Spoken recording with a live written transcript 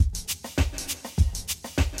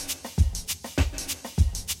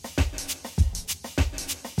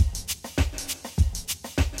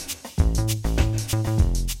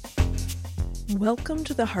Welcome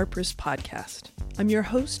to the Harper's Podcast. I'm your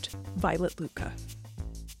host, Violet Lucca.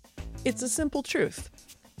 It's a simple truth.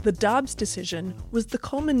 The Dobbs decision was the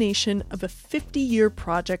culmination of a 50-year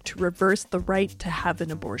project to reverse the right to have an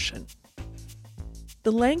abortion.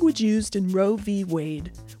 The language used in Roe v.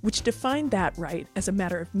 Wade, which defined that right as a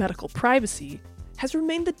matter of medical privacy, has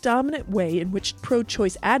remained the dominant way in which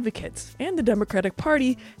pro-choice advocates and the Democratic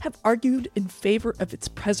Party have argued in favor of its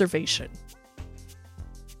preservation.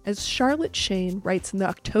 As Charlotte Shane writes in the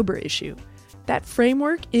October issue, that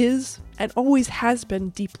framework is, and always has been,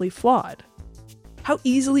 deeply flawed. How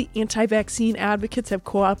easily anti-vaccine advocates have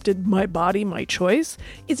co-opted "my body, my choice"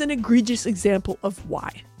 is an egregious example of why.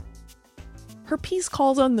 Her piece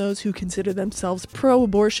calls on those who consider themselves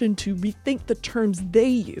pro-abortion to rethink the terms they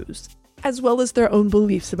use, as well as their own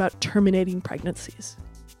beliefs about terminating pregnancies.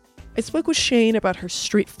 I spoke with Shane about her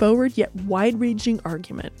straightforward yet wide-ranging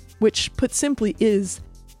argument, which, put simply, is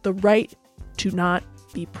the right to not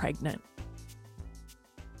be pregnant.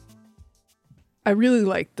 I really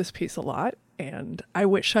like this piece a lot, and I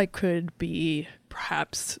wish I could be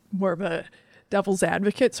perhaps more of a devil's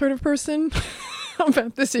advocate sort of person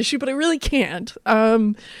about this issue, but I really can't.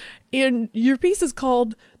 And your piece is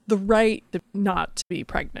called "The Right Not to Be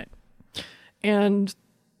Pregnant." And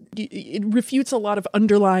it refutes a lot of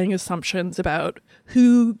underlying assumptions about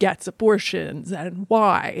who gets abortions and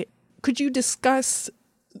why. Could you discuss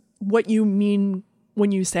what you mean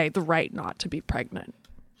when you say the right not to be pregnant?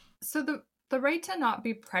 So the right to not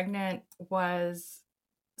be pregnant was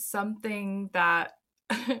something that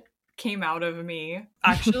came out of me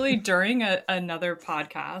actually during another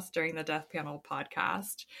podcast, during the Death Panel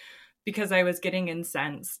podcast, because I was getting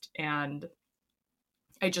incensed and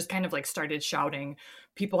I just kind of started shouting,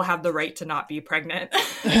 "People have the right to not be pregnant."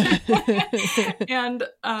 And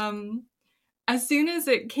as soon as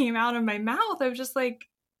it came out of my mouth, I was just like,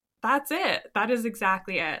 that's it. That is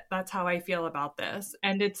exactly it. That's how I feel about this.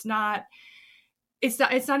 And it's not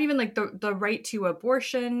even like the right to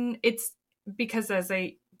abortion. It's because, as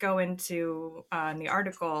I go into in the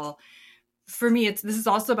article, for me, this is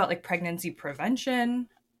also about pregnancy prevention.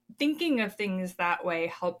 Thinking of things that way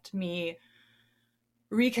helped me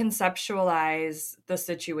reconceptualize the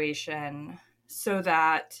situation so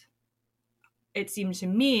that it seemed to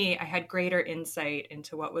me I had greater insight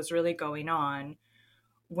into what was really going on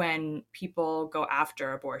when people go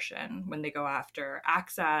after abortion, when they go after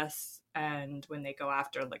access, and when they go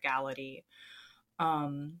after legality.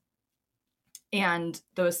 And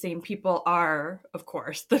those same people are, of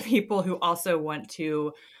course, the people who also want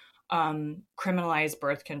to criminalize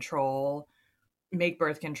birth control, make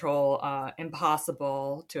birth control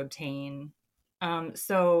impossible to obtain.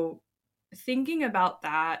 So thinking about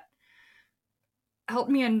that helped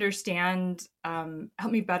me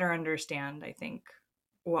better understand, I think,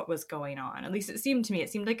 what was going on. At least it seemed to me.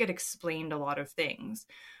 It seemed like it explained a lot of things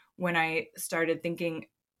when I started thinking,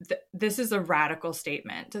 this is a radical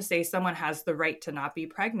statement to say someone has the right to not be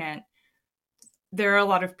pregnant. There are a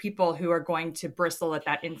lot of people who are going to bristle at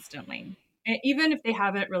that instantly, and even if they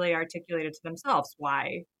haven't really articulated to themselves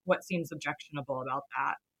what seems objectionable about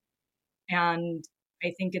that. And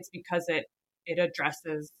I think it's because it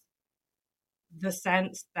addresses the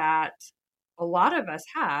sense that a lot of us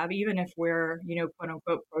have, even if we're, quote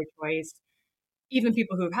unquote, pro-choice, even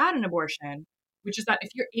people who've had an abortion, which is that if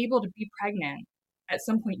you're able to be pregnant, at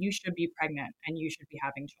some point you should be pregnant and you should be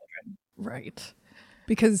having children. Right.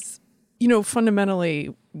 Because,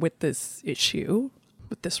 fundamentally with this issue,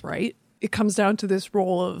 with this right, it comes down to this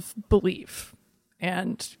role of belief.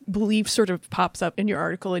 And belief sort of pops up in your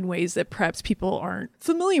article in ways that perhaps people aren't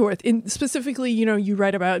familiar with. Specifically, you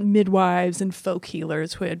write about midwives and folk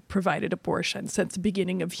healers who had provided abortion since the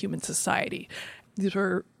beginning of human society. These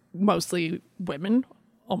were mostly women,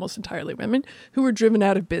 almost entirely women, who were driven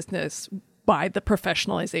out of business by the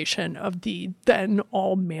professionalization of the then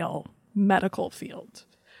all-male medical field.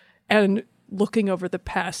 And looking over the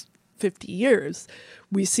past 50 years,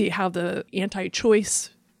 we see how the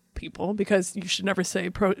anti-choice people, because you should never say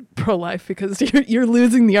pro-life because you're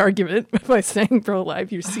losing the argument by saying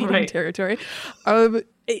pro-life, you're ceding right. territory.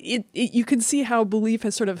 You can see how belief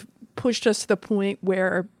has sort of pushed us to the point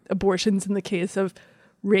where abortions in the case of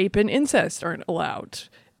rape and incest aren't allowed.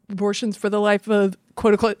 Abortions for the life of,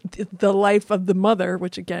 quote unquote, the life of the mother,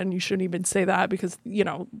 which again, you shouldn't even say that because,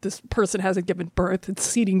 this person hasn't given birth. It's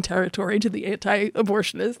ceding territory to the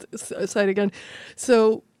anti-abortionist side again.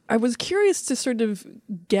 So I was curious to sort of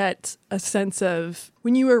get a sense of,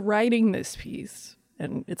 when you were writing this piece,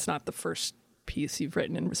 and it's not the first piece you've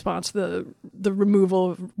written in response to the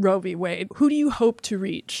removal of Roe v. Wade, who do you hope to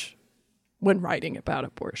reach when writing about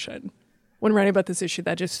abortion? When writing about this issue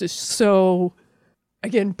that just is so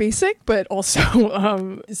again, basic, but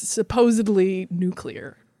also supposedly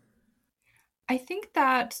nuclear. I think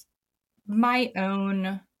that my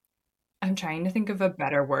own, I'm trying to think of a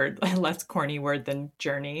better word, a less corny word than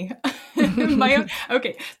journey. My own,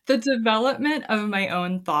 okay, the development of my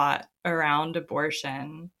own thought around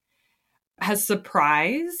abortion has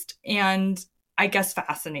surprised and I guess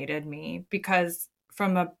fascinated me because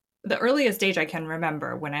the earliest age I can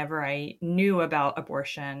remember, whenever I knew about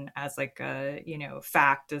abortion as like a,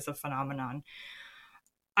 fact, as a phenomenon,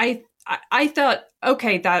 I thought,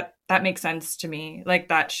 okay, that makes sense to me. Like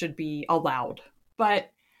that should be allowed.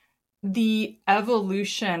 But the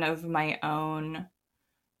evolution of my own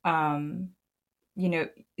you know,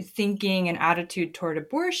 thinking and attitude toward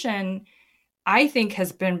abortion, I think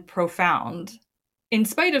has been profound. In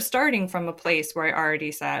spite of starting from a place where I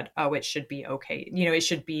already said, oh, it should be okay, it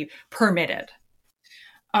should be permitted.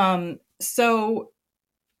 So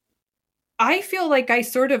I feel like I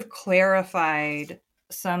sort of clarified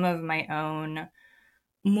some of my own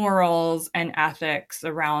morals and ethics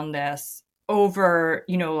around this over,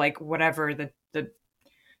 like whatever the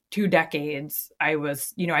 2 decades I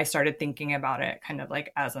was, I started thinking about it kind of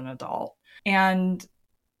like as an adult. And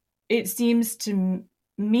it seems to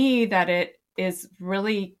me that it is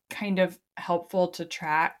really kind of helpful to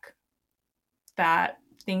track that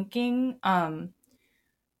thinking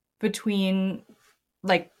between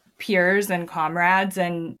like peers and comrades.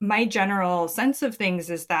 And my general sense of things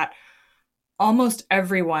is that almost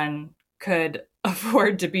everyone could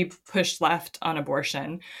afford to be pushed left on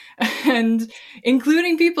abortion, and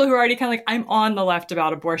including people who are already kind of like, I'm on the left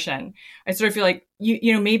about abortion. I sort of feel like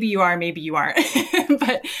maybe you are, maybe you aren't.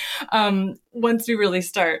 But once we really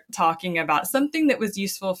start talking about something that was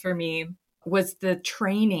useful for me was the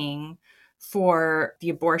training for the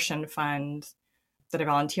abortion fund that I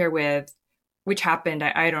volunteer with, which happened,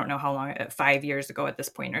 I don't know how long, 5 years ago at this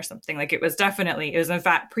point or something. Like it was in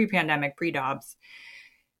fact pre-pandemic, pre-Dobbs.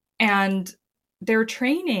 And their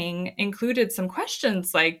training included some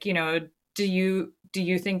questions like, do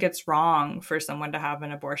you think it's wrong for someone to have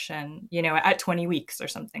an abortion, at 20 weeks or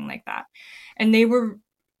something like that? And they were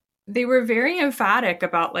very emphatic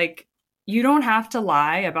about like, you don't have to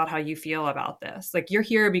lie about how you feel about this. Like you're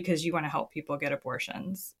here because you want to help people get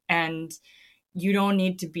abortions, and you don't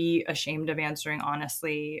need to be ashamed of answering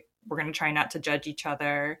honestly. We're going to try not to judge each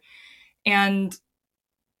other. And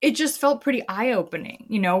it just felt pretty eye-opening,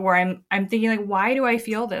 where I'm thinking like, why do I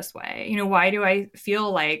feel this way? Why do I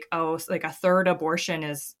feel like, oh, like a third abortion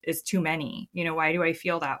is too many? Why do I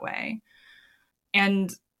feel that way?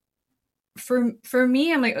 And for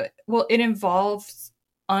me, I'm like, well, it involves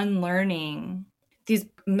unlearning these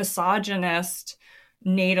misogynist,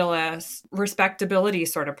 natalist, respectability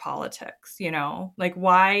sort of politics, like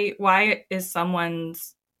why is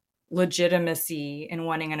someone's legitimacy in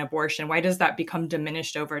wanting an abortion, why does that become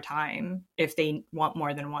diminished over time if they want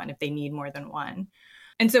more than one, if they need more than one?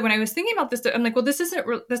 And so when I was thinking about this, I'm like, well, this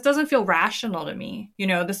doesn't feel rational to me.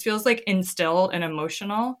 This feels like instilled and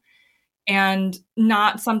emotional and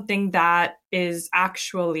not something that is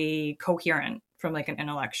actually coherent from like an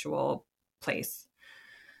intellectual place.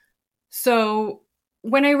 So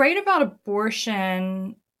when I write about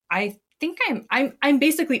abortion, I think I'm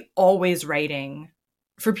basically always writing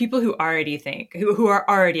for people who already who are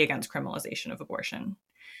already against criminalization of abortion.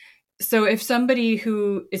 So if somebody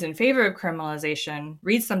who is in favor of criminalization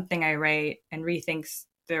reads something I write and rethinks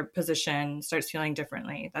their position, starts feeling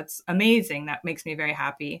differently, that's amazing. That makes me very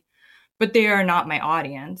happy. But they are not my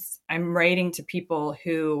audience. I'm writing to people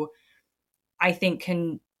who I think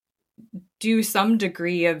can do some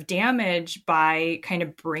degree of damage by kind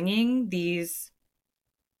of bringing these,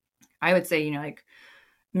 I would say, like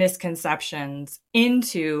misconceptions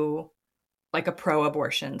into like a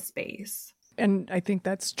pro-abortion space. And I think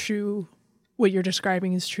that's true. What you're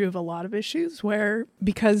describing is true of a lot of issues where,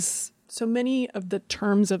 because so many of the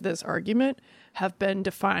terms of this argument have been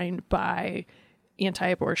defined by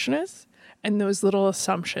anti-abortionists and those little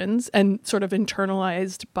assumptions and sort of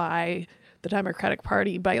internalized by the Democratic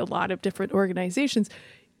Party, by a lot of different organizations,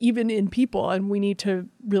 even in people. And we need to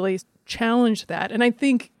really challenge that. And I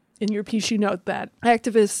think in your piece, you note that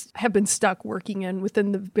activists have been stuck working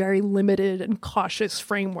within the very limited and cautious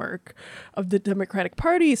framework of the Democratic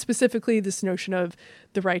Party, specifically this notion of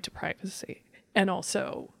the right to privacy, and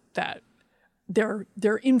also that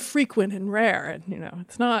they're infrequent and rare, and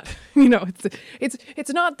it's not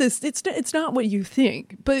it's not this, it's not what you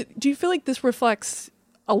think. But do you feel like this reflects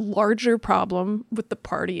a larger problem with the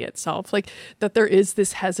party itself, like that there is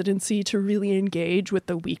this hesitancy to really engage with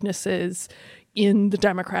the weaknesses in the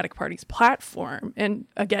Democratic Party's platform? And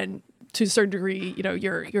again, to a certain degree,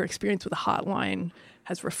 your experience with the hotline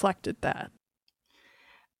has reflected that.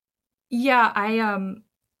 Yeah, I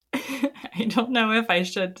don't know if I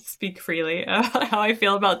should speak freely about how I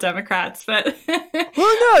feel about Democrats, but well,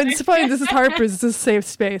 no, it's fine. This is Harper's. This is a safe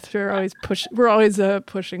space. We're always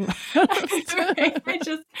pushing.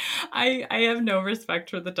 I have no respect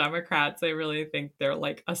for the Democrats. I really think they're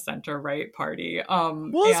like a center right party.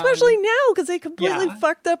 Especially now because they completely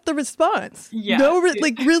fucked up the response. Yeah,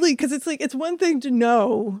 really, because it's one thing to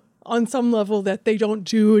know on some level that they don't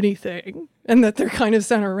do anything and that they're kind of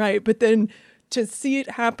center right, but then to see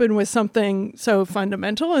it happen with something so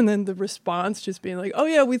fundamental and then the response just being like, oh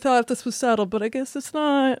yeah, we thought this was settled, but I guess it's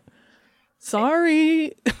not.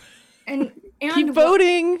 Sorry. And keep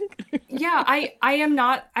voting. Yeah,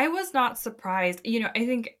 I was not surprised. I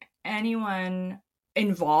think anyone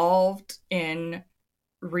involved in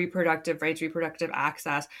reproductive rights, reproductive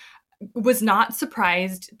access was not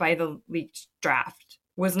surprised by the leaked draft,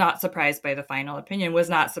 was not surprised by the final opinion, was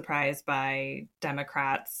not surprised by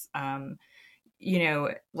Democrats,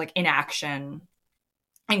 like inaction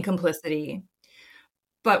and complicity.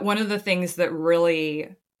 But one of the things that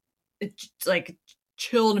really like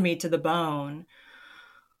chilled me to the bone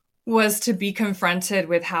was to be confronted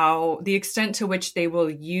with how the extent to which they will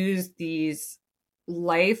use these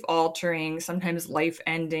life-altering, sometimes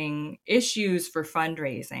life-ending issues for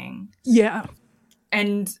fundraising. Yeah.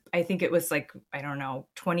 And I think it was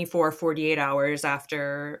 24, 48 hours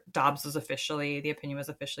after the opinion was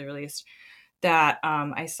officially released, that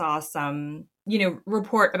I saw some,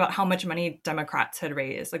 report about how much money Democrats had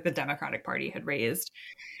raised, like the Democratic Party had raised.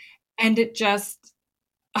 And it just,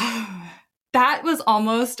 that was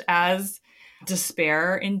almost as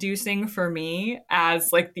despair-inducing for me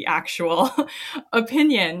as like the actual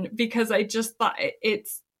opinion, because I just thought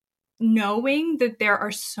it's knowing that there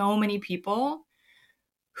are so many people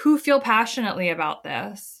who feel passionately about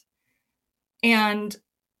this and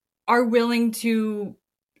are willing to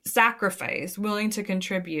sacrifice, willing to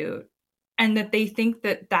contribute, and that they think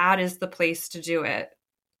that that is the place to do it.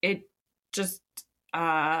 It just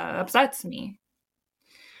upsets me.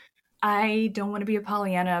 I don't want to be a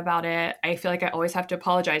Pollyanna about it. I feel like I always have to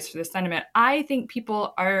apologize for this sentiment. I think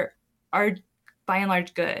people are by and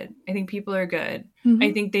large good. I think people are good. Mm-hmm.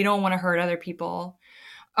 I think they don't want to hurt other people.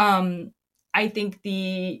 I think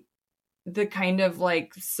the kind of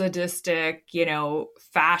like sadistic,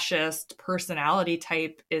 fascist personality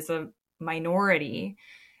type is a minority.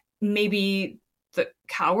 Maybe the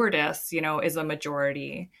cowardice, is a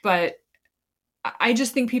majority. But I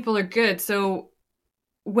just think people are good. So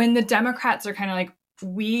when the Democrats are kind of like,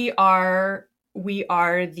 we are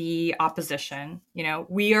the opposition,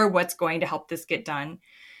 we are what's going to help this get done.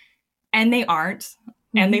 And they aren't,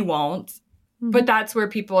 mm-hmm. and they won't. Mm-hmm. But that's where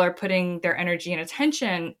people are putting their energy and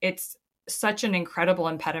attention. It's such an incredible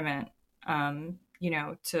impediment,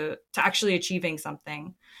 to actually achieving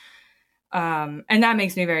something. And that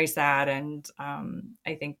makes me very sad. And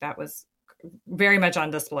I think that was very much on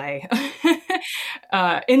display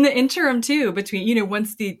in the interim too, between,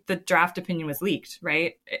 once the draft opinion was leaked,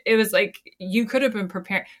 right? It was like, you could have been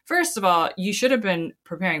preparing. First of all, you should have been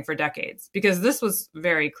preparing for decades, because this was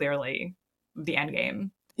very clearly the end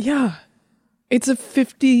game. Yeah. It's a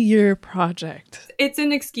 50-year project. It's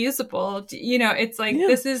inexcusable. It's like,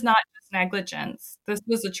 This is not just negligence. This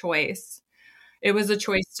was a choice. It was a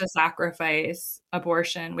choice to sacrifice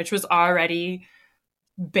abortion, which was already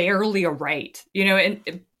barely a right,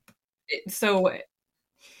 so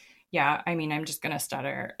yeah, I'm just gonna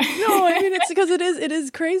stutter. No, it's because it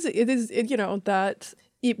is crazy. That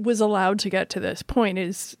it was allowed to get to this point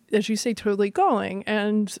is, as you say, totally galling.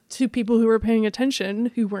 And to people who were paying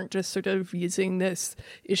attention, who weren't just sort of using this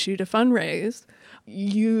issue to fundraise,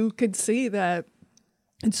 you could see that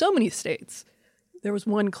in so many states there was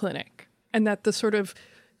one clinic, and that the sort of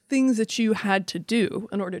things that you had to do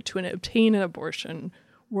in order to obtain an abortion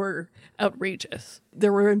were outrageous.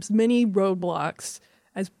 There were as many roadblocks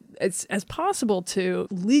as possible to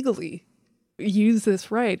legally use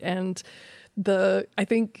this right. And I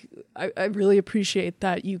think I really appreciate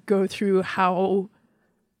that you go through how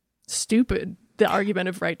stupid the argument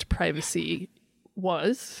of right to privacy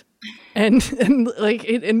was. And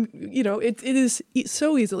it is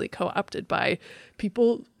so easily co-opted by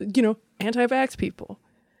people, anti-vax people.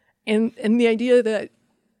 And the idea that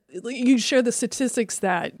you share the statistics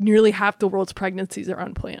that nearly half the world's pregnancies are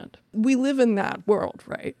unplanned. We live in that world,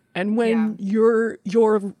 right? And when your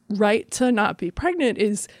right to not be pregnant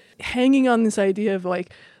is hanging on this idea of like,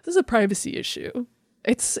 this is a privacy issue.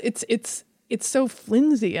 It's so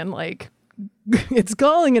flimsy and like it's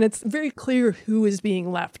galling, and it's very clear who is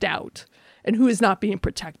being left out and who is not being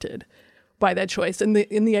protected by that choice. And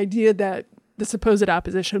the idea that the supposed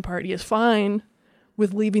opposition party is fine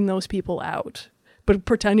with leaving those people out, but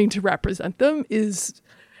pretending to represent them it's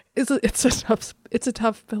a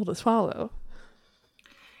tough pill to swallow.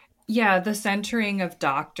 Yeah, the centering of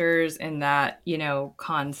doctors in that,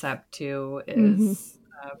 concept too is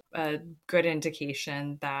a good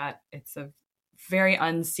indication that it's a very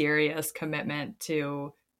unserious commitment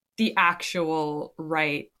to the actual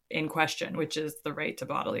right in question, which is the right to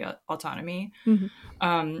bodily autonomy.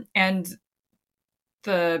 And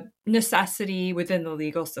the necessity within the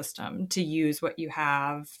legal system to use what you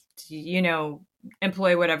have, to,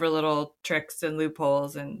 employ whatever little tricks and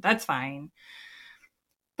loopholes, and that's fine.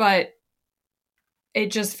 But it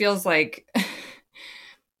just feels like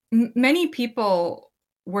many people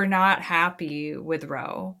were not happy with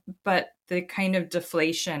Roe, but the kind of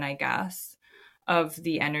deflation, I guess, of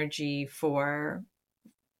the energy for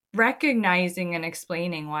recognizing and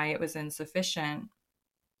explaining why it was insufficient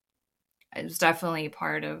is definitely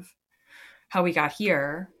part of how we got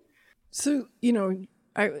here. So,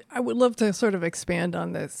 I would love to sort of expand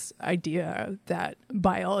on this idea that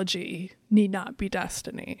biology need not be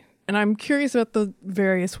destiny. And I'm curious about the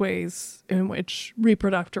various ways in which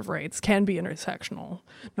reproductive rights can be intersectional,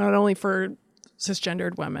 not only for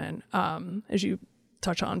cisgendered women, as you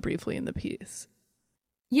touch on briefly in the piece.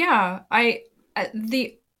 Yeah,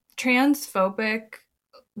 the transphobic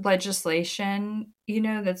legislation,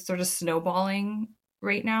 that's sort of snowballing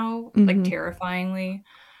right now, like terrifyingly,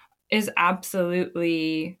 is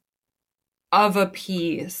absolutely of a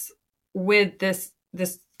piece with this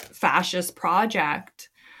fascist project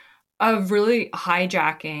of really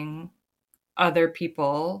hijacking other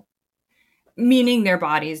people, meaning their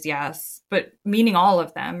bodies, yes, but meaning all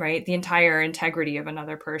of them, right? The entire integrity of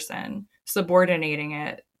another person, subordinating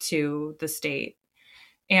it to the state.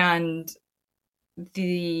 And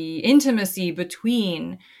the intimacy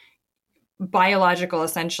between biological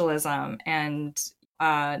essentialism and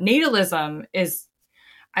natalism is,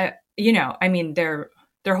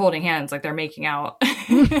 they're holding hands, like they're making out.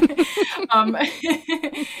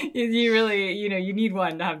 You really, you need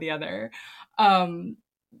one to have the other,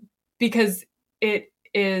 because it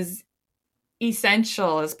is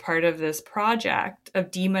essential as part of this project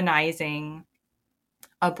of demonizing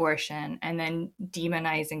abortion and then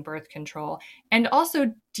demonizing birth control, and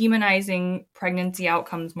also demonizing pregnancy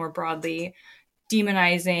outcomes more broadly,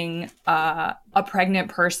 demonizing a pregnant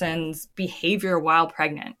person's behavior while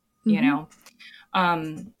pregnant,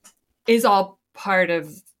 is all part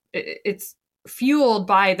of it's fueled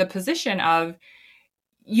by the position of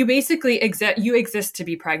you basically exist to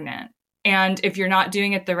be pregnant, and if you're not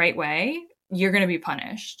doing it the right way, you're going to be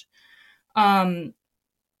punished.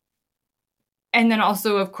 And then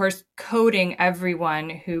also, of course, coding everyone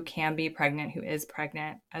who can be pregnant, who is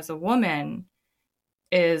pregnant as a woman,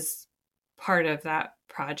 is part of that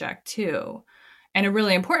project too. And a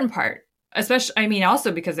really important part, especially,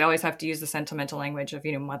 also because they always have to use the sentimental language of,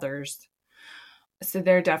 mothers. So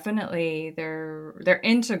they're definitely, they're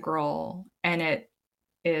integral, and it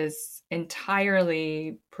is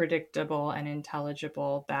entirely predictable and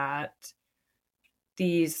intelligible that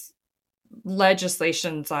these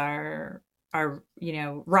legislations are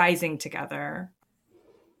rising together.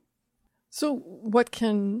 So what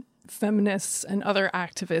can feminists and other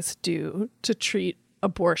activists do to treat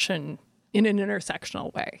abortion in an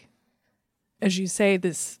intersectional way? As you say,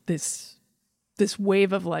 this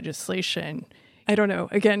wave of legislation, I don't know.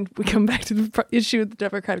 Again, we come back to the issue with the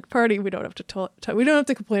Democratic Party. We don't have to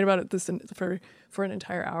complain about it for an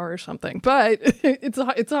entire hour or something. But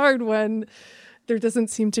it's hard when there doesn't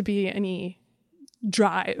seem to be any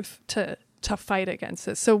drive to fight against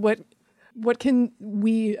this. So what can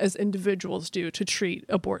we as individuals do to treat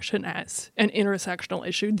abortion as an intersectional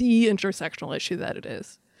issue, the intersectional issue that it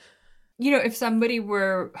is? If somebody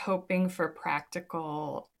were hoping for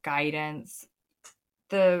practical guidance,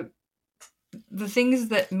 the things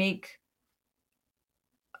that make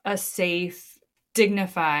a safe,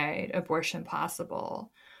 dignified abortion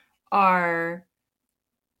possible are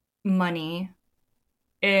money.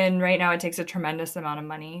 And right now it takes a tremendous amount of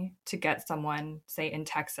money to get someone, say in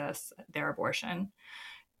Texas, their abortion.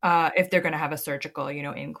 If they're going to have a surgical,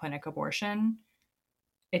 in-clinic abortion,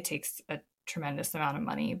 it takes a tremendous amount of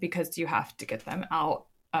money because you have to get them out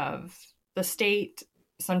of the state.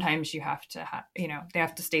 Sometimes you have to they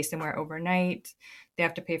have to stay somewhere overnight. They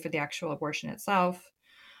have to pay for the actual abortion itself.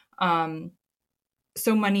 So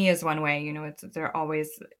money is one way, there are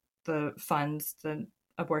always the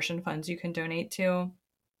abortion funds you can donate to.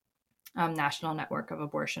 National Network of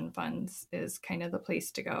Abortion Funds is kind of the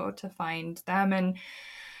place to go to find them. And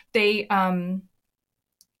they,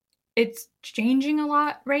 it's changing a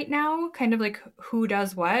lot right now, kind of like who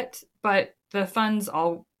does what, but the funds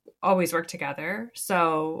all always work together.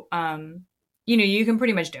 So, you can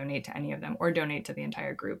pretty much donate to any of them or donate to the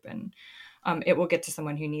entire group, and it will get to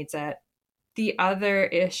someone who needs it. The other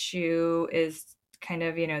issue is kind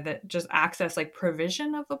of, that just access, like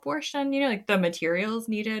provision of abortion, like the materials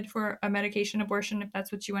needed for a medication abortion, if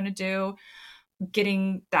that's what you want to do,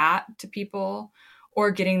 getting that to people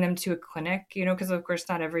or getting them to a clinic, because of course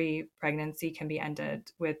not every pregnancy can be ended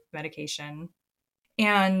with medication.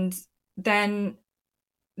 And then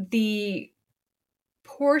the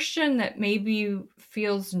portion that maybe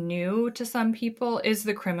feels new to some people is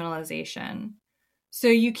the criminalization. So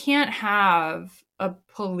you can't have a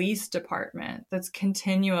police department that's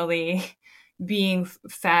continually being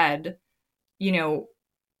fed,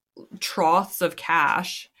 troughs of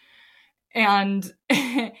cash, and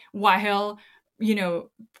while,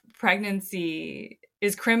 pregnancy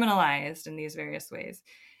is criminalized in these various ways,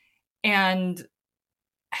 and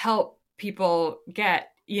help people get,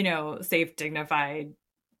 safe, dignified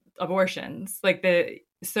abortions.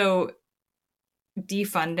 So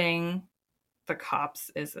defunding the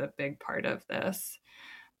cops is a big part of this.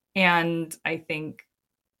 And I think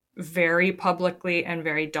very publicly and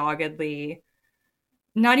very doggedly,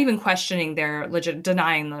 not even questioning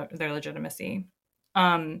denying their legitimacy.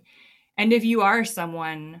 And if you are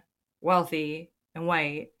someone wealthy and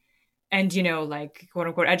white and, like quote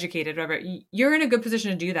unquote educated, whatever, you're in a good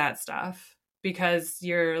position to do that stuff because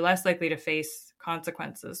you're less likely to face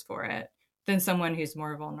consequences for it than someone who's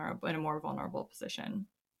more vulnerable, in a more vulnerable position.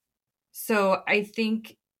 So I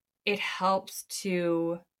think it helps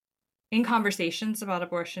in conversations about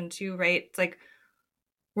abortion too, right? It's like,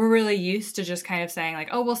 we're really used to just kind of saying like,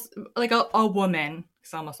 oh, well, like a woman,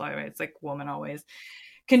 it's almost always, it's like woman always,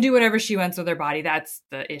 can do whatever she wants with her body. That's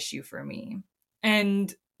the issue for me.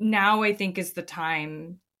 And now I think is the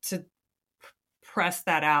time to press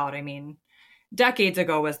that out. I mean, decades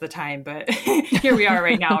ago was the time, but here we are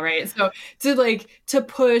right now, right? So to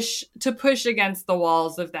push against the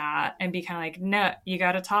walls of that and be kind of like, no, you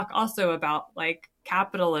got to talk also about like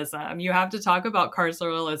capitalism. You have to talk about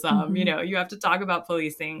carceralism. Mm-hmm. You have to talk about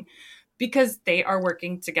policing because they are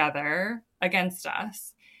working together against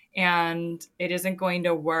us, and it isn't going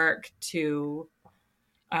to work to,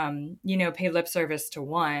 pay lip service to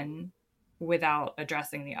one without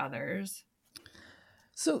addressing the others.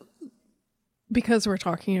 So, because we're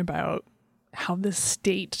talking about how the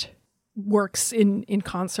state works in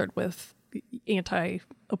concert with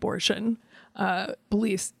anti-abortion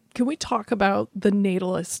beliefs, can we talk about the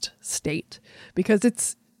natalist state? Because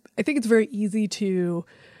I think it's very easy to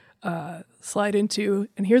slide into,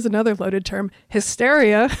 and here's another loaded term,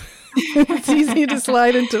 hysteria. It's easy to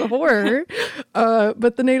slide into horror,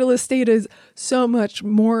 but the natalist state is so much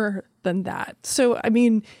more than that. So, I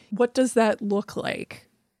mean, what does that look like?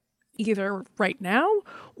 Either right now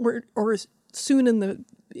or soon in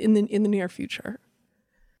the near future.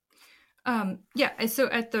 Yeah. So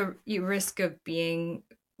at the risk of being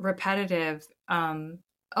repetitive, a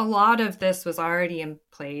lot of this was already in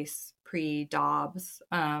place pre-Dobbs,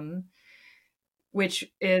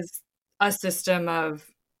 which is a system of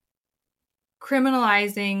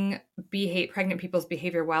criminalizing pregnant people's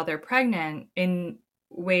behavior while they're pregnant in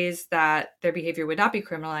ways that their behavior would not be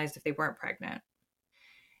criminalized if they weren't pregnant.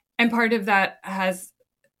 And part of that has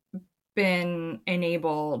been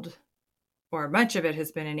enabled, or much of it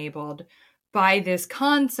has been enabled, by this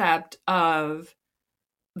concept of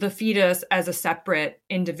the fetus as a separate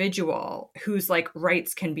individual whose like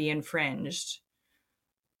rights can be infringed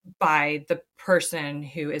by the person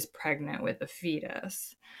who is pregnant with the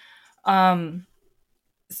fetus. So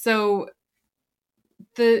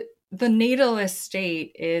the natalist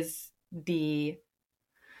state is the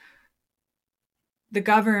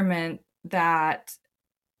government that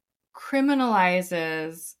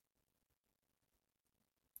criminalizes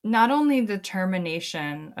not only the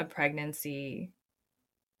termination of pregnancy,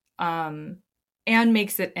 and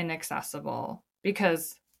makes it inaccessible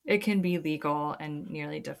because it can be legal and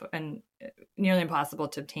nearly impossible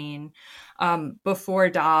to obtain. Before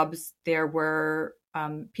Dobbs, there were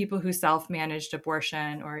people who self-managed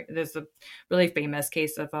abortion, or there's a really famous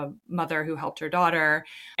case of a mother who helped her daughter,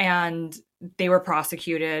 and they were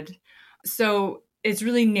prosecuted. So it's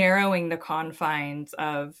really narrowing the confines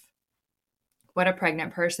of what a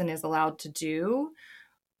pregnant person is allowed to do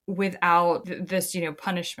without this,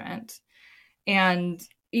 punishment. And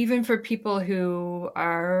even for people who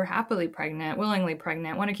are happily pregnant, willingly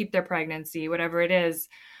pregnant, want to keep their pregnancy, whatever it is,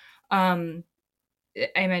 I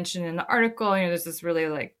mentioned in the article, there's this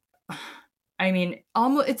really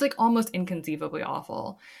it's like almost inconceivably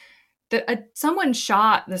awful someone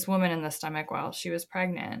shot this woman in the stomach while she was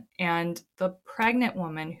pregnant, and the pregnant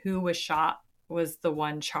woman who was shot was the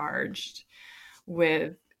one charged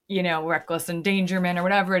with, reckless endangerment or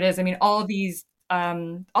whatever it is. I mean, all these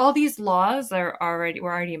laws were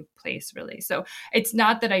already in place, really. So it's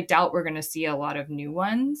not that I doubt we're going to see a lot of new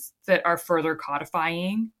ones that are further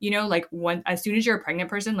codifying, like as soon as you're a pregnant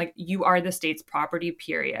person, like you are the state's property,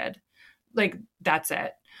 period. Like that's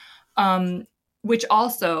it. Which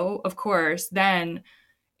also, of course, then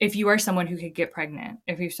if you are someone who could get pregnant,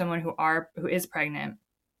 if you're someone who is pregnant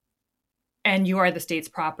and you are the state's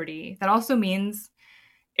property, that also means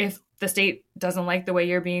if the state doesn't like the way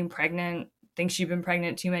you're being pregnant, thinks you've been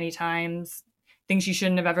pregnant too many times, thinks you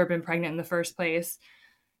shouldn't have ever been pregnant in the first place,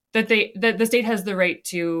 that the state has the right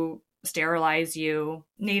to sterilize you.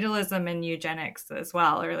 Natalism and eugenics as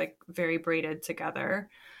well are like very braided together.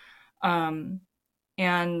 And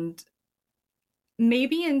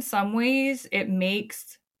maybe in some ways it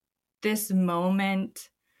makes this moment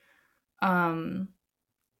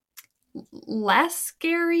less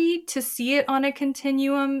scary to see it on a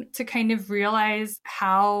continuum, to kind of realize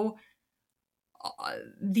how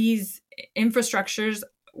these infrastructures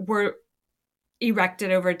were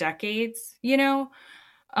erected over decades,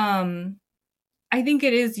 I think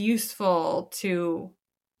it is useful to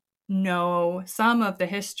know some of the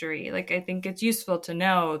history. Like, I think it's useful to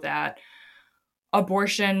know that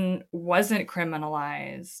abortion wasn't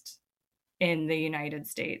criminalized in the United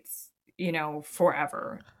States,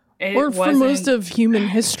 forever. Or for most of human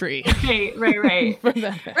history. Right.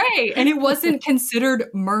 Right. And it wasn't considered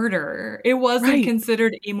murder. It wasn't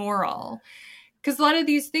considered immoral. Because a lot of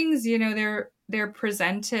these things, they're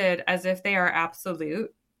presented as if they are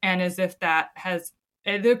absolute, and as if that has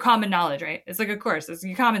the common knowledge, right? It's like, of course, it's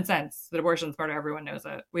common sense that abortion's murder. Everyone knows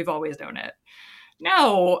it. We've always known it.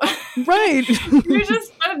 No. Right. You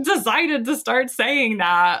just decided to start saying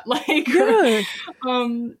that. Like, yeah.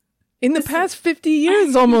 In the past 50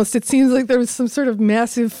 years, almost, it seems like there was some sort of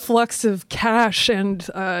massive flux of cash and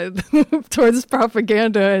towards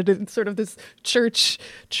propaganda, and sort of this church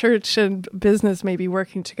and business maybe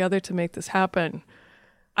working together to make this happen.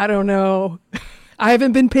 I don't know. I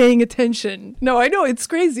haven't been paying attention. No, I know it's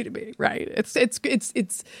crazy to me, right? It's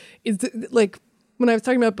like when I was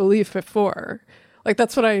talking about belief before, like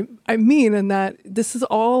that's what I mean, and that this is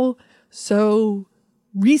all so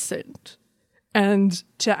recent. And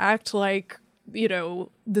to act like,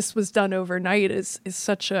 this was done overnight is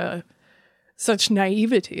such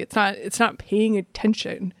naivety. It's not paying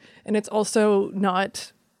attention. And it's also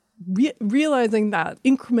not realizing that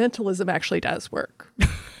incrementalism actually does work.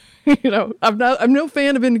 I'm no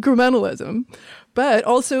fan of incrementalism, but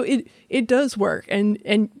also it does work.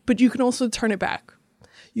 But you can also turn it back.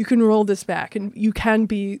 You can roll this back, and you can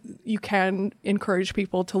encourage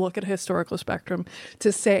people to look at a historical spectrum,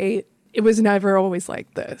 to say, it was never always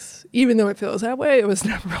like this. Even though it feels that way, it was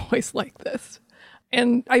never always like this.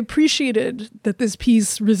 And I appreciated that this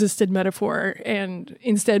piece resisted metaphor and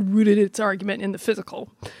instead rooted its argument in the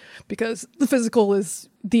physical, because the physical is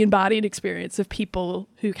the embodied experience of people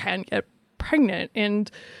who can get pregnant.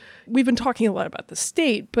 And we've been talking a lot about the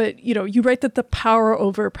state, but, you write that the power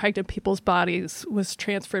over pregnant people's bodies was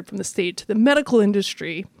transferred from the state to the medical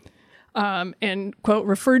industry, and, quote,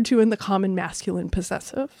 referred to in the common masculine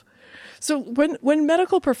possessive. So when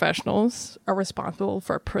medical professionals are responsible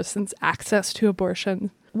for a person's access to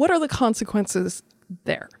abortion, what are the consequences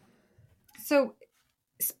there? So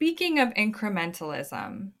speaking of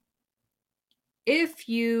incrementalism, if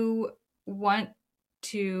you want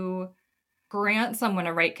to grant someone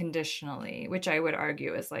a right conditionally, which I would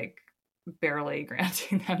argue is like barely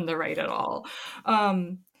granting them the right at all,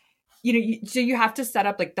 so you have to set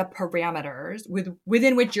up like the parameters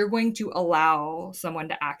within which you're going to allow someone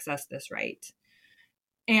to access this right.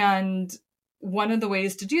 And one of the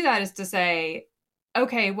ways to do that is to say,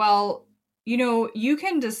 okay, well, you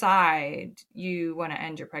can decide you want to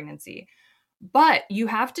end your pregnancy, but you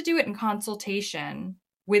have to do it in consultation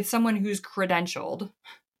with someone who's credentialed,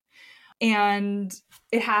 and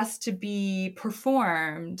it has to be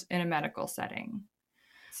performed in a medical setting.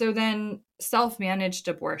 So then self-managed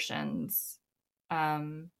abortions,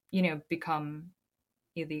 become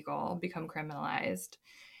illegal, become criminalized.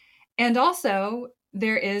 And also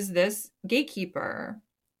there is this gatekeeper,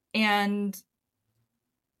 and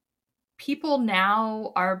people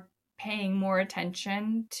now are paying more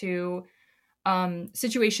attention to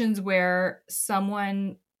situations where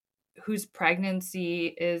someone whose pregnancy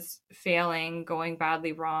is failing, going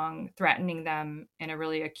badly wrong, threatening them in a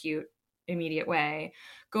really acute, immediate way,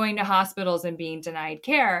 going to hospitals and being denied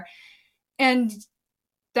care. And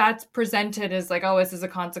that's presented as like, oh, this is a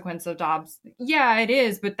consequence of Dobbs. Yeah, it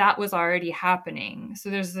is, but that was already happening. So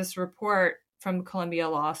there's this report from Columbia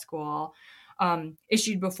Law School,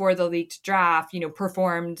 issued before the leaked draft,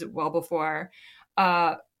 performed well before,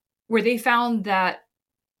 where they found that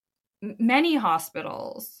many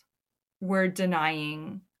hospitals were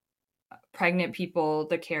denying pregnant people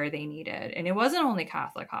the care they needed. And it wasn't only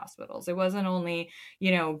Catholic hospitals. It wasn't only,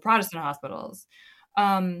 Protestant hospitals.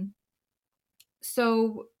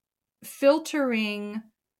 So filtering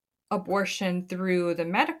abortion through the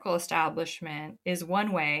medical establishment is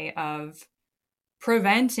one way of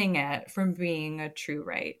preventing it from being a true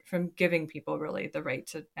right, from giving people really the right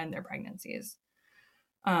to end their pregnancies.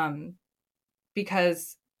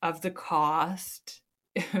 Because of the cost,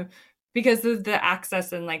 because of the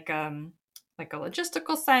access in like a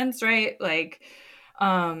logistical sense, right? Like,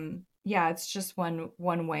 it's just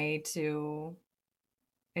one way to,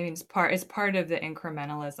 I mean, it's part of the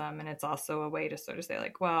incrementalism, and it's also a way to sort of say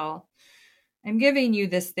like, well, I'm giving you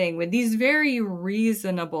this thing with these very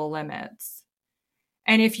reasonable limits.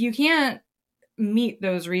 And if you can't meet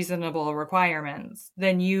those reasonable requirements,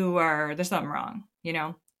 then there's something wrong,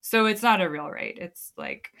 So it's not a real right. It's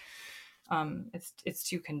like, it's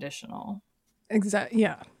too conditional. Exactly.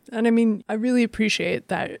 Yeah. And I mean, I really appreciate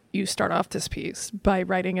that you start off this piece by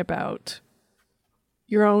writing about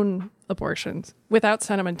your own abortions without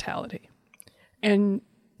sentimentality. And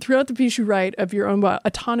throughout the piece, you write of your own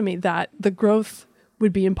autonomy, that the growth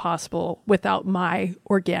would be impossible without my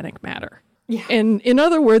organic matter. Yeah. And in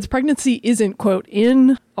other words, pregnancy isn't, quote,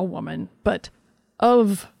 in a woman, but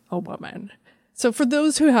of a woman. So for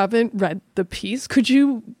those who haven't read the piece, could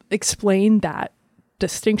you explain that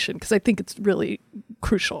distinction? Because I think it's really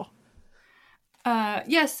crucial.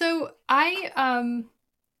 So I've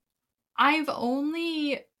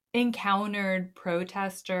only encountered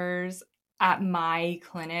protesters at my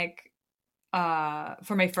clinic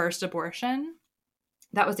for my first abortion.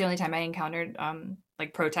 That was the only time I encountered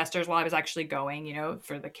like protesters while I was actually going,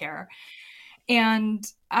 for the care. And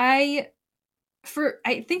I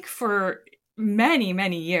think for many,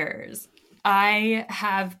 many years, I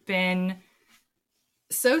have been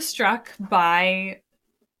so struck by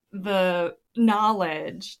the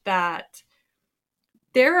knowledge that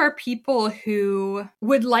there are people who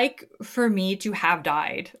would like for me to have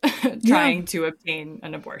died trying to obtain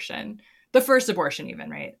an abortion, the first abortion even,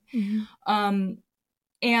 right? Mm-hmm.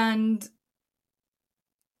 And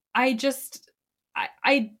I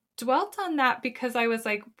dwelt on that because I was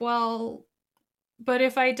like, well, but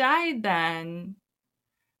if I died then,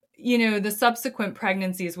 the subsequent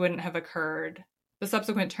pregnancies wouldn't have occurred. The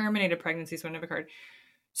subsequent terminated pregnancies wouldn't have occurred.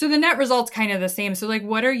 So the net result's kind of the same. So like,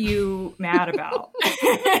 what are you mad about?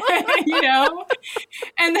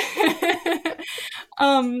 And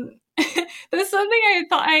that's something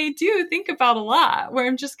I do think about a lot, where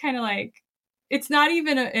I'm just kind of like, it's not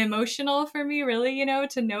even emotional for me really,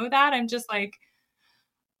 to know that. I'm just like,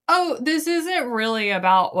 oh, this isn't really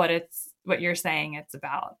about what you're saying it's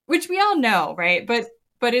about, which we all know, right? But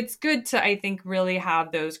it's good to, I think, really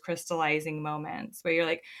have those crystallizing moments where you're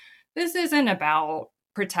like, this isn't about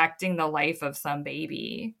protecting the life of some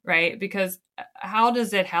baby, right? Because how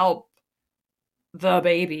does it help the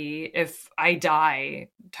baby if I die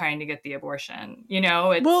trying to get the abortion?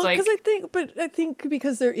 It's like, because I think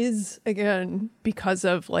because there is, again, because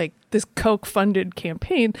of like this Koch funded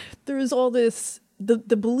campaign, there is all this, the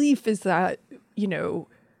belief is that, the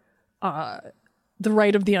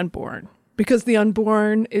right of the unborn, because the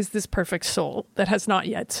unborn is this perfect soul that has not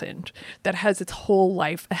yet sinned, that has its whole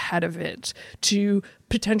life ahead of it to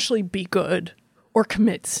potentially be good or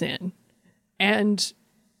commit sin. And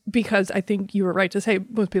because I think you were right to say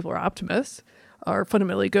most people are optimists, are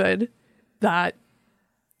fundamentally good, that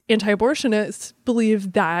anti-abortionists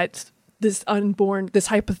believe that this unborn, this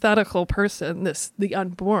hypothetical person, the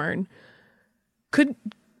unborn, could,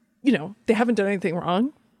 they haven't done anything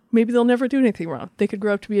wrong. Maybe they'll never do anything wrong. They could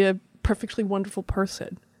grow up to be a perfectly wonderful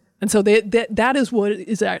person. And so that is what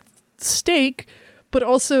is at stake. But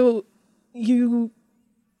also I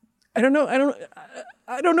don't know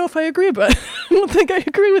if I agree, but I don't think I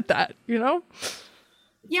agree with that, Yeah,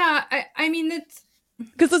 I mean, it's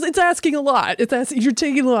because it's asking a lot. You're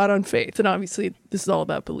taking a lot on faith, and obviously this is all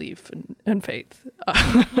about belief and faith.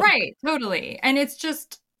 Right, totally. And it's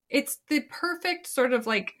the perfect sort of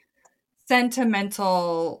like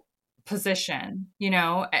sentimental position,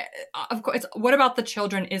 Of course, what about the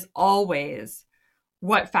children is always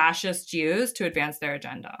what fascists use to advance their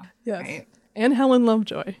agenda. Yes. Right? And Helen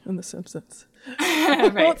Lovejoy in The Simpsons.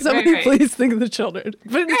 Right. Somebody please think of the children.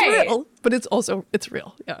 But it's real. But it's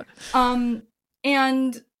real. Yeah.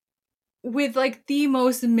 And with like the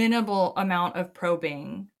most minimal amount of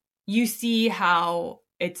probing, you see how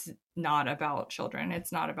it's not about children.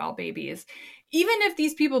 It's not about babies. Even if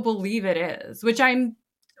these people believe it is, which I'm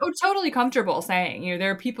totally comfortable saying,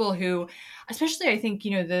 there are people who, especially I think,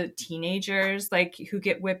 the teenagers like who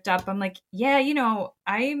get whipped up. I'm like, yeah,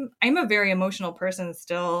 I'm a very emotional person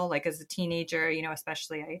still, like as a teenager,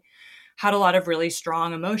 especially I had a lot of really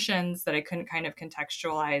strong emotions that I couldn't kind of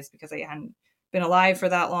contextualize because I hadn't been alive for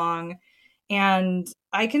that long. And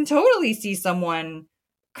I can totally see someone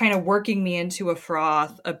kind of working me into a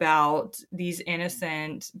froth about these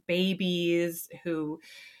innocent babies who,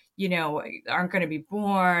 aren't going to be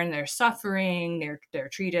born, they're suffering, they're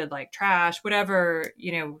treated like trash, whatever,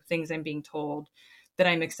 things I'm being told that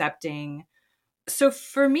I'm accepting. So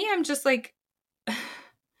for me, I'm just like,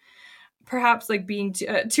 perhaps like being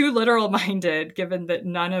too literal minded, given that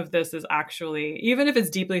none of this is actually, even if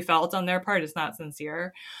it's deeply felt on their part, it's not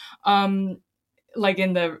sincere. Like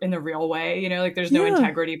in the real way, like there's no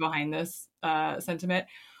integrity behind this sentiment.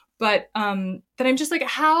 But that I'm just like,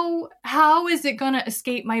 how is it gonna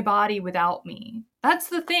escape my body without me? That's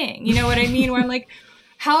the thing. You know what I mean? Where I'm like,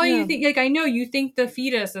 how are you think, like, I know you think the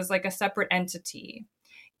fetus is like a separate entity.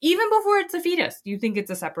 Even before it's a fetus, you think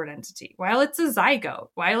it's a separate entity. While it's a zygote,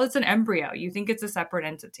 while it's an embryo, you think it's a separate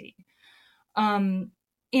entity. And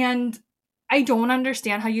I don't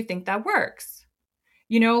understand how you think that works.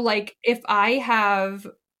 Like if I have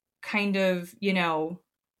kind of,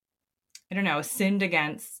 I don't know, sinned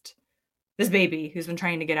against this baby who's been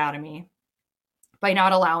trying to get out of me by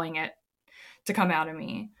not allowing it to come out of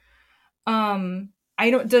me.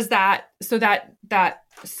 Does that, so that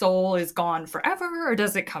soul is gone forever, or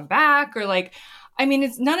does it come back? Or like, I mean,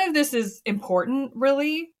 it's none of this is important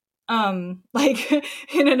really, like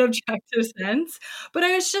in an objective sense. But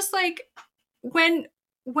I was just like,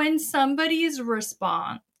 when somebody's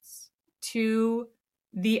response to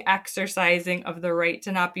the exercising of the right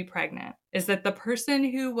to not be pregnant is that the person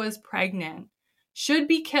who was pregnant should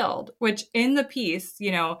be killed, which in the piece,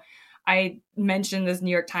 I mentioned this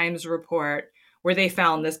New York Times report where they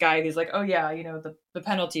found this guy who's like, oh yeah, the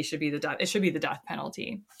penalty should be the death. It should be the death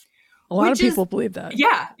penalty. A lot of people believe that.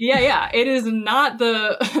 Yeah. It is not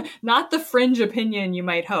the fringe opinion you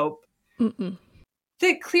might hope. Mm-mm.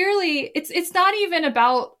 That clearly it's not even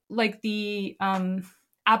about like the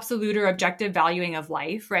absolute or objective valuing of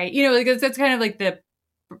life, right? Like that's kind of like the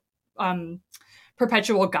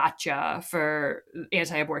perpetual gotcha for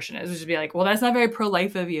anti-abortionists, which would be like, well, that's not very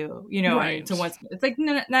pro-life of you, right. It's like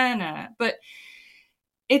no. But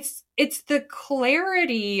it's the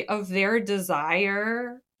clarity of their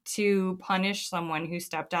desire to punish someone who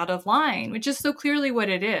stepped out of line, which is so clearly what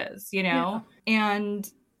it is, Yeah. And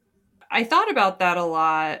I thought about that a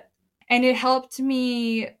lot, and it helped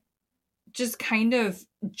me just kind of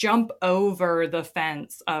jump over the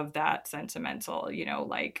fence of that sentimental,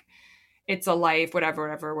 like it's a life,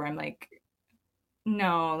 whatever, where I'm like,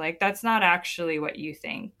 no, like that's not actually what you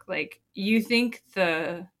think. Like you think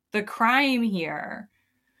the crime here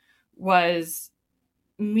was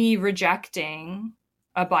me rejecting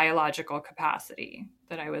a biological capacity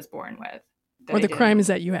that I was born with. Or the crime is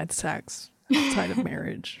that you had sex outside of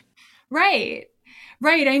marriage. Right.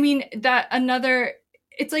 I mean,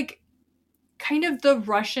 it's like kind of the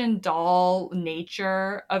Russian doll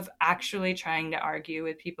nature of actually trying to argue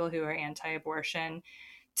with people who are anti-abortion.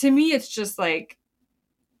 To me, it's just like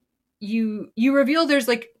you reveal there's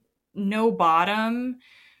like no bottom,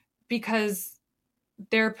 because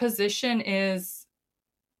their position is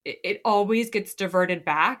it always gets diverted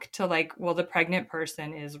back to like, well, the pregnant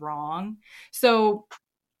person is wrong. So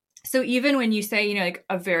even when you say, like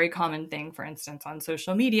a very common thing, for instance, on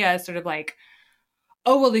social media is sort of like,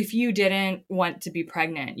 oh, well, if you didn't want to be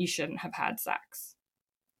pregnant, you shouldn't have had sex,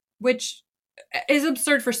 which is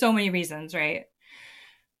absurd for so many reasons, right?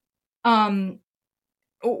 One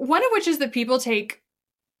of which is that people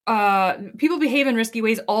behave in risky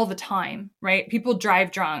ways all the time, right? People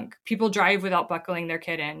drive drunk. People drive without buckling their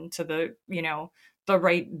kid in to the, the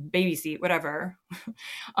right baby seat, whatever.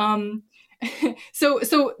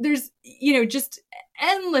 So there's, just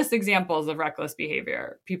endless examples of reckless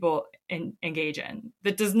behavior people engage in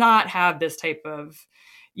that does not have this type of,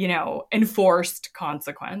 enforced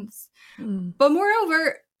consequence. But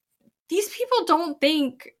moreover, these people don't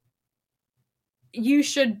think you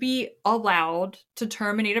should be allowed to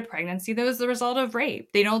terminate a pregnancy that was the result of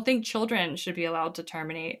rape. They don't think children should be allowed to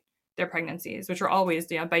terminate their pregnancies, which are always,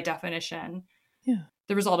 by definition,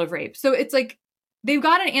 the result of rape. So it's like they've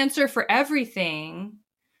got an answer for everything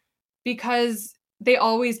because they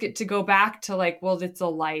always get to go back to like, well, it's a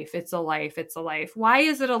life. Why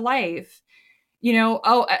is it a life?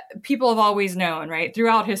 people have always known, right?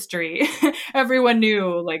 Throughout history, everyone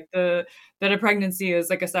knew like that a pregnancy is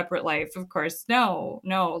like a separate life. Of course, no,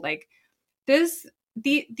 like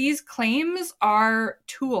these claims are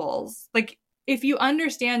tools. Like, if you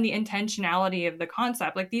understand the intentionality of the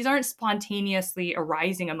concept, like these aren't spontaneously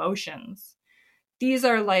arising emotions. These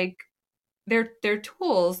are like they're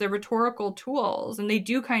tools, they're rhetorical tools, and they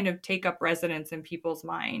do kind of take up residence in people's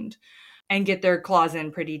mind and get their claws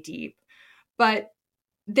in pretty deep. But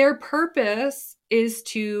their purpose is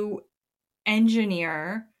to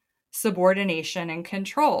engineer subordination and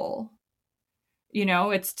control.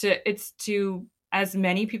 It's to, as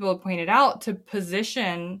many people have pointed out, to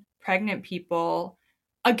position pregnant people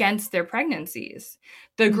against their pregnancies.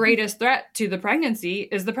 The greatest threat to the pregnancy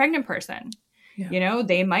is the pregnant person. Yeah.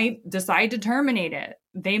 They might decide to terminate it.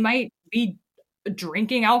 They might be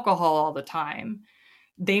drinking alcohol all the time.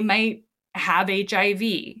 They might have HIV,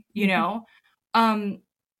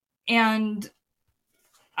 and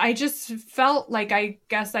I just felt like, I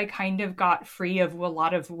guess I kind of got free of a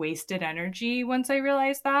lot of wasted energy once I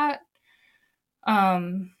realized that.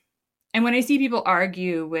 And when I see people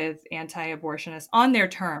argue with anti-abortionists on their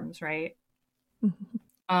terms, right?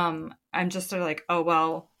 I'm just sort of like, oh,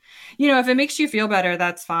 well, if it makes you feel better,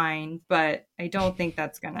 that's fine. But I don't think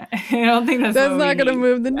that's I don't think that's not gonna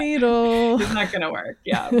move the needle. It's not gonna work.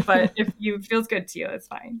 Yeah. But if it feels good to you, it's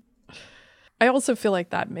fine. I also feel like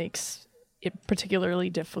that makes it particularly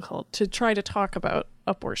difficult to try to talk about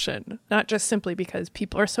abortion, not just simply because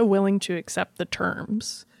people are so willing to accept the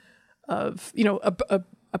terms of,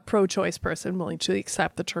 a pro-choice person willing to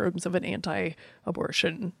accept the terms of an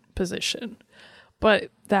anti-abortion position, but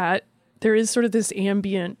that there is sort of this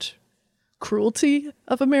ambient cruelty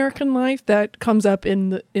of American life that comes up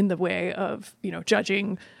in the way of,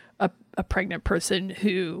 judging a pregnant person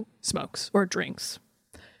who smokes or drinks,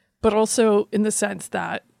 but also in the sense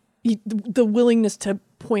that the willingness to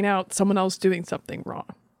point out someone else doing something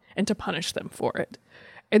wrong and to punish them for it.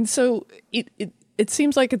 And so it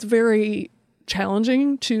seems like it's very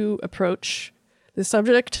challenging to approach the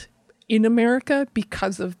subject in America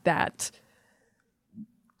because of that.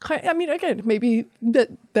 I mean, again, maybe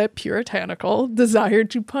that puritanical desire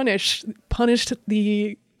to punish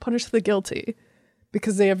the guilty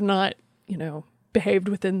because they have not, behaved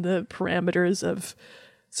within the parameters of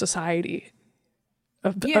society,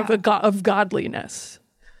 of godliness.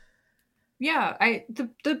 Yeah,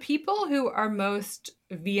 the people who are most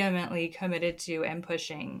vehemently committed to and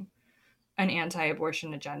pushing an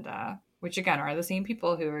anti-abortion agenda, which again are the same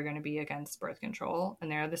people who are going to be against birth control, and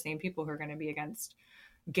they're the same people who are going to be against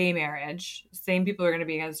gay marriage, same people who are going to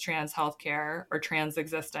be against trans healthcare or trans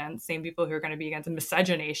existence, same people who are going to be against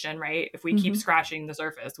miscegenation, right? If we keep scratching the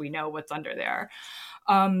surface, we know what's under there.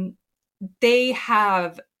 They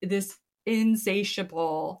have this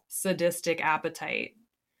insatiable sadistic appetite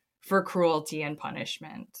for cruelty and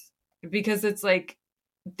punishment, because it's like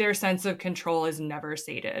their sense of control is never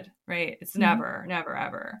sated, right? It's never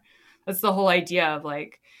ever. That's the whole idea of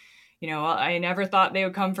like, I never thought they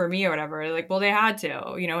would come for me or whatever. Like, well, they had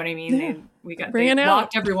to, you know what I mean? Yeah. They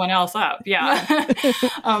locked everyone else up. Yeah.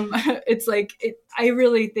 It's like, I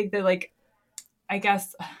really think that, like, I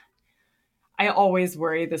guess I always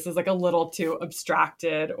worry this is like a little too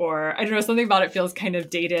abstracted, or I don't know, something about it feels kind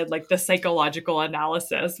of dated, like the psychological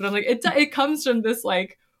analysis. But I'm like, it comes from this,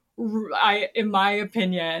 like, in my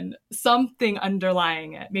opinion, something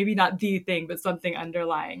underlying it, maybe not the thing, but something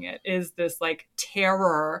underlying it is this like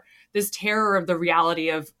terror of the reality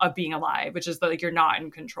of being alive, which is that like you're not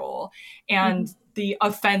in control, and the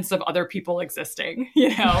offense of other people existing,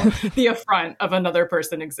 the affront of another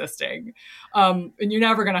person existing. And you're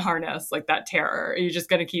never going to harness like that terror. You're just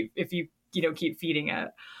going to keep, if you keep feeding it.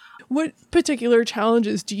 What particular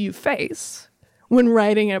challenges do you face when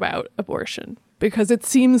writing about abortion? Because it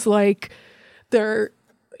seems like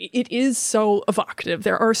it is so evocative.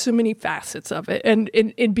 There are so many facets of it.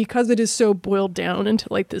 And because it is so boiled down into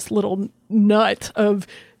like this little nut of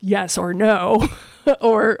yes or no,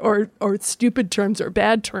 or stupid terms or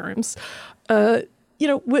bad terms, what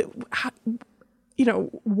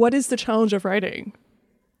is the challenge of writing?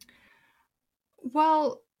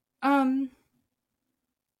 Well, I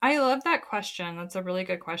love that question. That's a really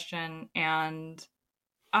good question. And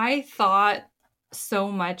I thought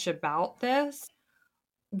so much about this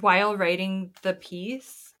while writing the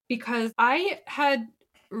piece, because I had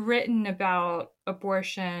written about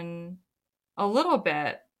abortion a little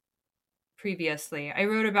bit previously. I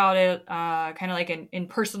wrote about it kind of like in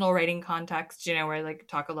personal writing context, where I like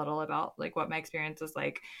talk a little about like what my experience is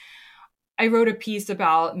like. I wrote a piece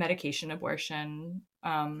about medication abortion.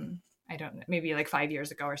 I I don't know, maybe like 5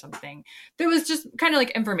 years ago or something. There was just kind of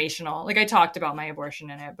like informational. Like I talked about my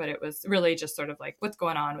abortion in it, but it was really just sort of like what's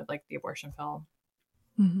going on with like the abortion pill.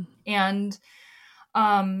 Mm-hmm. And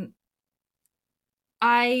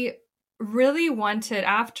I really wanted,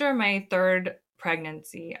 after my third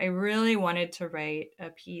pregnancy, I really wanted to write a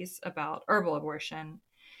piece about herbal abortion.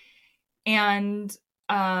 And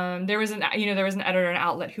there was an editor and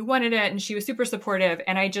outlet who wanted it, and she was super supportive,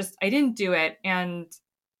 and I didn't do it. And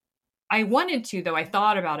I wanted to, though. I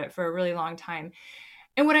thought about it for a really long time.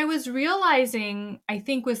 And what I was realizing, I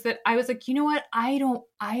think, was that I was like, you know what? I don't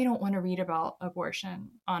want to read about abortion,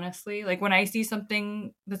 honestly. Like when I see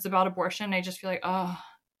something that's about abortion, I just feel like, oh,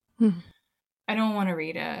 I don't want to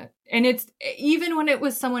read it. And it's even when it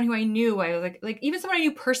was someone who I knew, I was like even someone I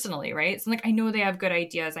knew personally, right? So like, I know they have good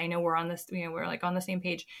ideas. I know we're on this, we're like on the same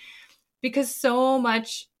page, because so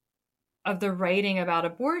much of the writing about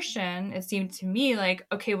abortion, it seemed to me like,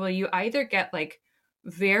 okay, well, you either get like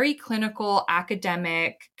very clinical,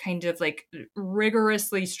 academic, kind of like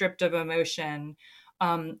rigorously stripped of emotion,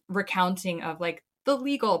 recounting of like the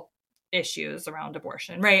legal issues around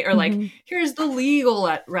abortion, right? Or like, here's the legal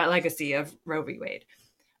legacy of Roe v. Wade.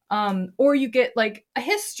 Or you get like a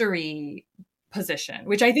history position,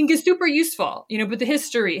 which I think is super useful, but the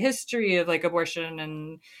history of like abortion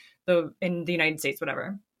and in the United States,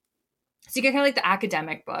 whatever. So you get kind of like the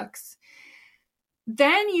academic books.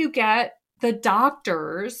 Then you get the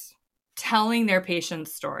doctors telling their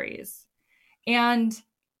patients' stories. And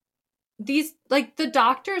these, like, the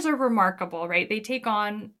doctors are remarkable, right? They take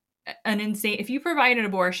on an insane, if you provide an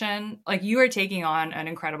abortion, like, you are taking on an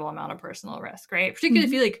incredible amount of personal risk, right? Particularly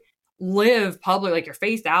if you like live public, like you're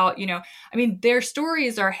faced out, I mean, their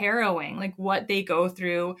stories are harrowing, like what they go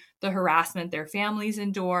through, the harassment their families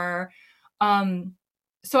endure.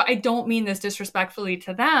 So I don't mean this disrespectfully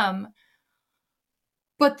to them,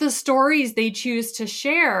 but the stories they choose to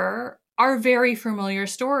share are very familiar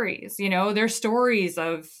stories. They're stories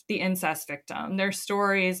of the incest victim. They're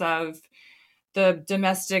stories of the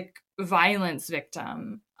domestic violence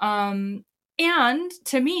victim. And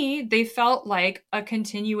to me, they felt like a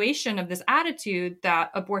continuation of this attitude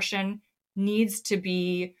that abortion needs to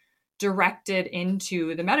be directed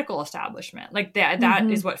into the medical establishment. Like that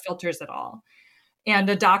is what filters it all. And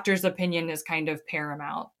the doctor's opinion is kind of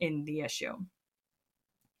paramount in the issue.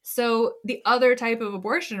 So the other type of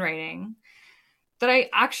abortion writing that I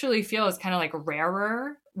actually feel is kind of like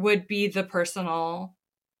rarer would be the personal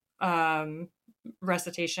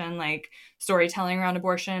recitation, like storytelling around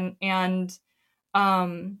abortion. And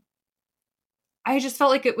I just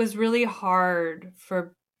felt like it was really hard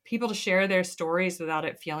for people to share their stories without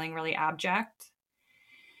it feeling really abject.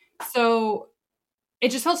 So it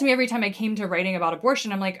just felt to me every time I came to writing about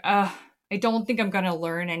abortion, I'm like, I don't think I'm going to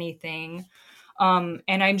learn anything. And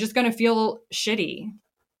I'm just going to feel shitty,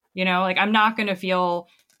 like I'm not going to feel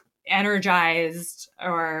energized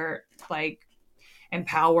or like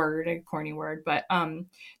empowered, a corny word. But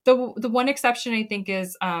the one exception I think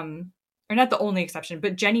is, or not the only exception,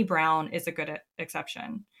 but Jenny Brown is a good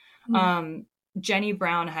exception. Jenny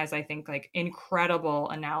Brown has, I think, like incredible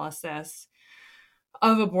analysis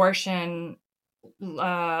of abortion,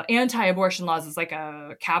 anti-abortion laws as like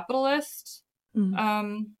a capitalist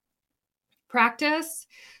practice.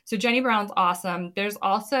 So Jenny Brown's awesome. There's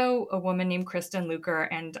also a woman named Kristen Luker,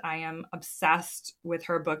 and I am obsessed with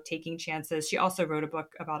her book, Taking Chances. She also wrote a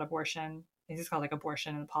book about abortion. It's called like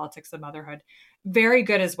Abortion and the Politics of Motherhood. Very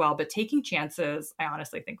good as well. But Taking Chances, I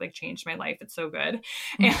honestly think like changed my life. It's so good.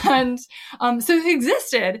 And so it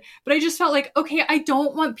existed, but I just felt like, okay, I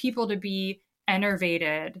don't want people to be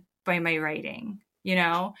enervated by my writing,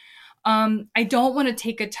 I don't want to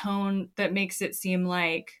take a tone that makes it seem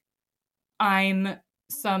like I'm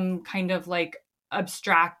some kind of like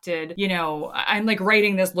abstracted, I'm like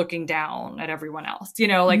writing this looking down at everyone else,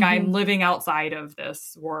 like I'm living outside of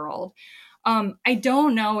this world. I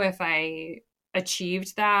don't know if I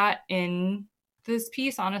achieved that in this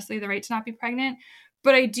piece, honestly, The Right to Not Be Pregnant,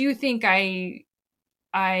 but I do think I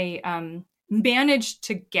managed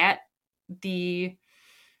to get the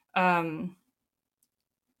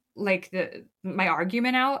my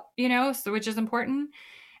argument out, so which is important.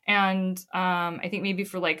 And I think maybe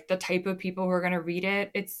for like the type of people who are going to read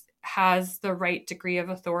it, it's has the right degree of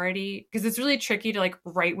authority, because it's really tricky to like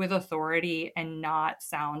write with authority and not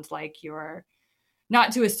sound like you're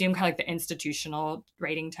not to assume kind of like the institutional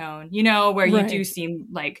writing tone, you know, where you do seem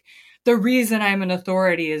like the reason I'm an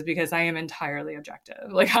authority is because I am entirely objective.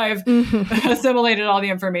 Like I've assimilated all the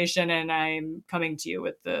information and I'm coming to you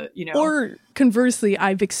with the, you know. Or conversely,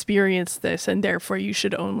 I've experienced this and therefore you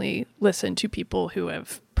should only listen to people who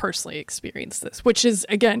have personally experienced this, which is,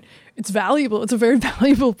 again, it's valuable. It's a very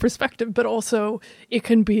valuable perspective, but also it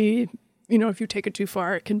can be, you know, if you take it too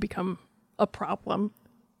far, it can become a problem.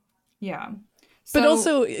 Yeah. But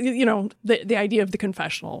also, you know, the idea of the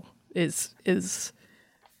confessional is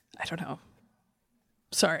I don't know.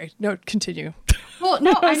 Sorry. No, continue. Well,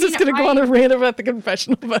 no, I was just going to go on a rant about the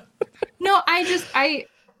confessional, but no, I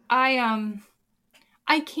can't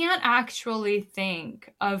actually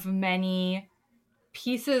think of many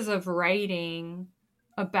pieces of writing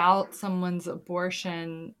about someone's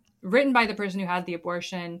abortion written by the person who had the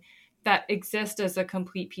abortion that exist as a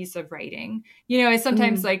complete piece of writing. You know, it's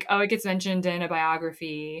sometimes like, oh, it gets mentioned in a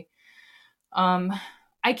biography.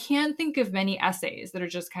 I can't think of many essays that are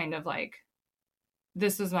just kind of like,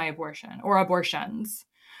 this was my abortion or abortions.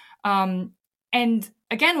 And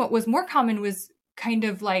again, what was more common was kind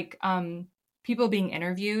of like people being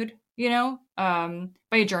interviewed, you know, by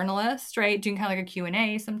a journalist, right? Doing kind of like a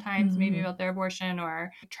Q&A sometimes, maybe about their abortion,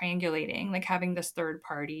 or triangulating, like having this third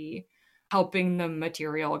party helping the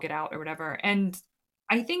material get out or whatever. And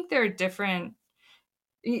I think there are different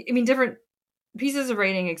pieces of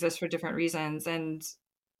writing exist for different reasons, and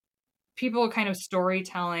people kind of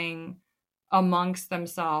storytelling amongst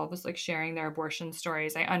themselves, like sharing their abortion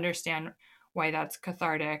stories. I understand why that's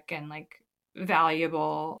cathartic and like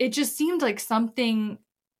valuable. It just seemed like something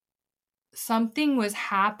was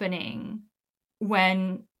happening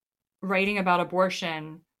when writing about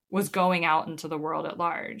abortion was going out into the world at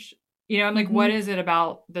large. You know, I'm like, what is it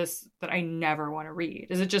about this that I never want to read?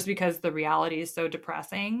 Is it just because the reality is so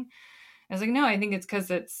depressing? I was like, no, I think it's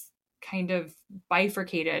because it's kind of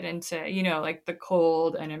bifurcated into, you know, like the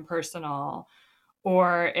cold and impersonal,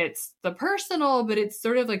 or it's the personal, but it's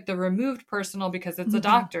sort of like the removed personal because it's a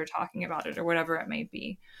doctor talking about it or whatever it might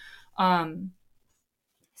be.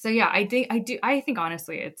 So yeah, I think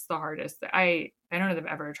honestly, it's the hardest. I don't know that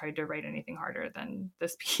I've ever tried to write anything harder than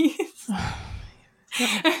this piece.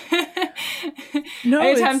 No, I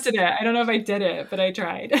attempted it. I don't know if I did it, but I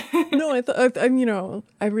tried. No,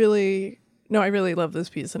 I really love this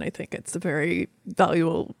piece, and I think it's a very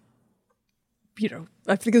valuable, you know,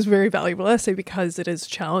 I think it's a very valuable essay because it is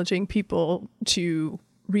challenging people to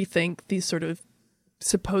rethink these sort of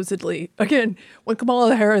supposedly, again, when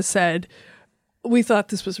Kamala Harris said, we thought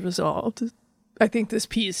this was resolved, I think this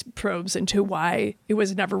piece probes into why it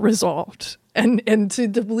was never resolved. And to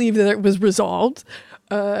believe that it was resolved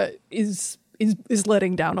is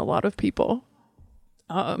letting down a lot of people.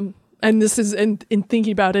 And this is, and in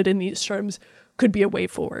thinking about it in these terms, could be a way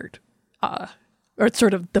forward, or it's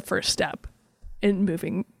sort of the first step in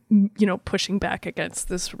moving, you know, pushing back against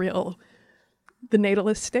the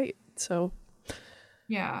natalist state. So,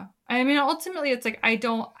 yeah. I mean, ultimately, it's like, I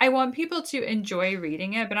want people to enjoy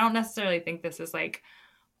reading it, but I don't necessarily think this is like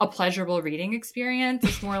a pleasurable reading experience.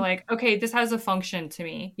 It's more like, okay, this has a function to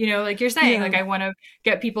me. You know, like you're saying, like I want to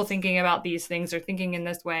get people thinking about these things or thinking in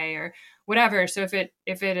this way or whatever. So if it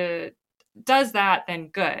does that, then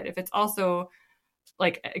good. If it's also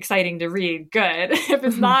like exciting to read, good. If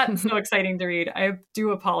it's not so exciting to read, I do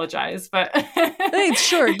apologize, but hey,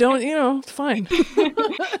 sure, don't, you know, it's fine.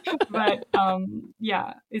 But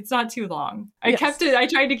yeah, it's not too long. I tried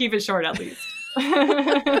to keep it short at least.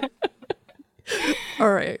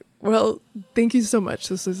 All right. Well, thank you so much.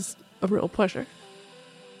 This is a real pleasure.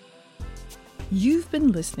 You've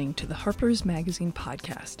been listening to the Harper's Magazine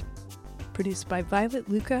podcast, produced by Violet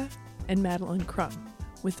Luca and Madeline Crum,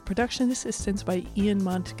 with production assistance by Ian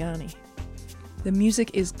Montagani. The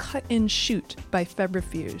music is Cut and Shoot by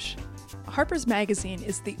Febrifuge. Harper's Magazine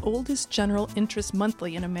is the oldest general interest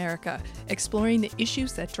monthly in America, exploring the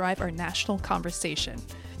issues that drive our national conversation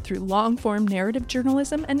through long-form narrative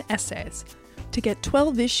journalism and essays. To get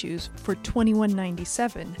 12 issues for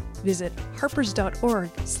 $21.97, visit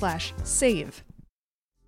harpers.org/save.